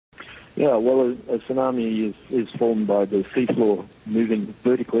Yeah, well, a tsunami is formed by the seafloor moving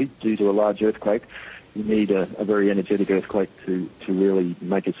vertically due to a large earthquake. You need a very energetic earthquake to really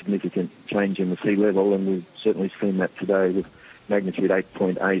make a significant change in the sea level, and we've certainly seen that today with magnitude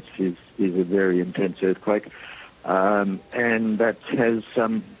 8.8 is a very intense earthquake. And that has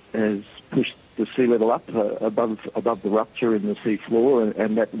pushed the sea level up above the rupture in the sea floor,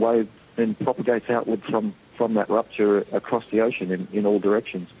 and that wave then propagates outward from that rupture across the ocean in all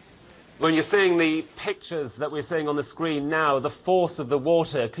directions. When you're seeing the pictures that we're seeing on the screen now, the force of the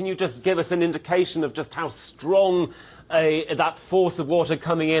water, can you just give us an indication of just how strong that force of water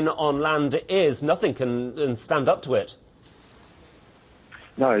coming in on land is? Nothing can stand up to it.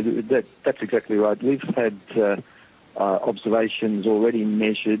 No, that's exactly right. We've had observations already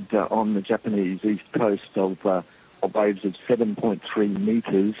measured on the Japanese east coast of waves of 7.3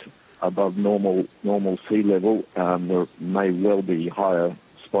 metres above normal sea level. There may well be higher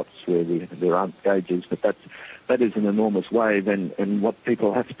spots where there aren't gauges, but that is an enormous wave, and what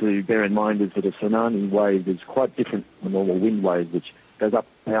people have to bear in mind is that a tsunami wave is quite different from a normal wind wave, which goes up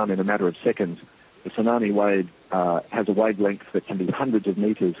down in a matter of seconds. The tsunami wave has a wavelength that can be hundreds of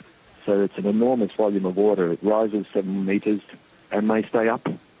metres, so it's an enormous volume of water. It rises 7 metres and may stay up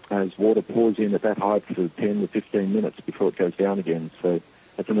as water pours in at that height for 10 to 15 minutes before it goes down again. So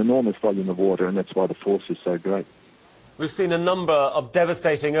it's an enormous volume of water, and that's why the force is so great. We've seen a number of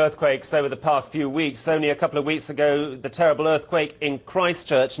devastating earthquakes over the past few weeks. Only a couple of weeks ago, the terrible earthquake in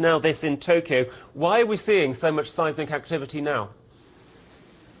Christchurch, now this in Tokyo. Why are we seeing so much seismic activity now?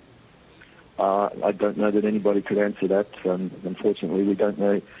 I don't know that anybody could answer that. Unfortunately, we don't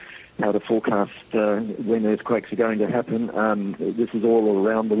know how to forecast when earthquakes are going to happen. This is all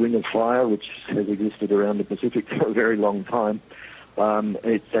around the Ring of Fire, which has existed around the Pacific for a very long time.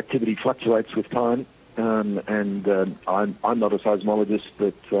 Its activity fluctuates with time. I'm not a seismologist,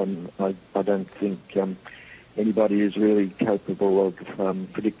 but I don't think anybody is really capable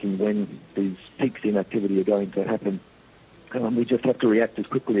of predicting when these peaks in activity are going to happen. We just have to react as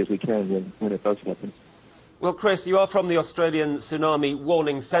quickly as we can when it does happen. Well, Chris, you are from the Australian Tsunami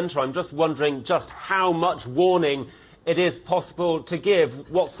Warning Centre. I'm just wondering just how much warning it is possible to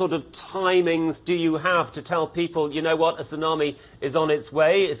give. What sort of timings do you have to tell people, you know what, a tsunami is on its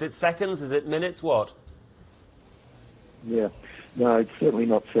way? Is it seconds? Is it minutes? What? Yeah, no, it's certainly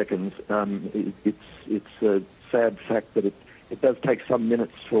not seconds. It's a sad fact that it does take some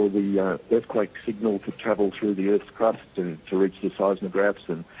minutes for the earthquake signal to travel through the Earth's crust to reach the seismographs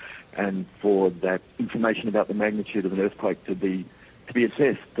and for that information about the magnitude of an earthquake to be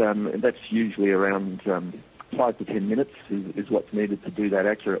assessed. And that's usually around 5 to 10 minutes is what's needed to do that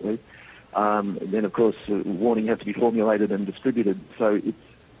accurately. Then, of course, warning has to be formulated and distributed. So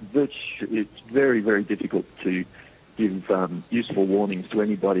it's very, very difficult to give useful warnings to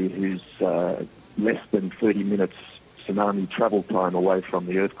anybody who's less than 30 minutes tsunami travel time away from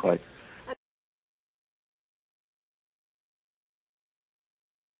the earthquake.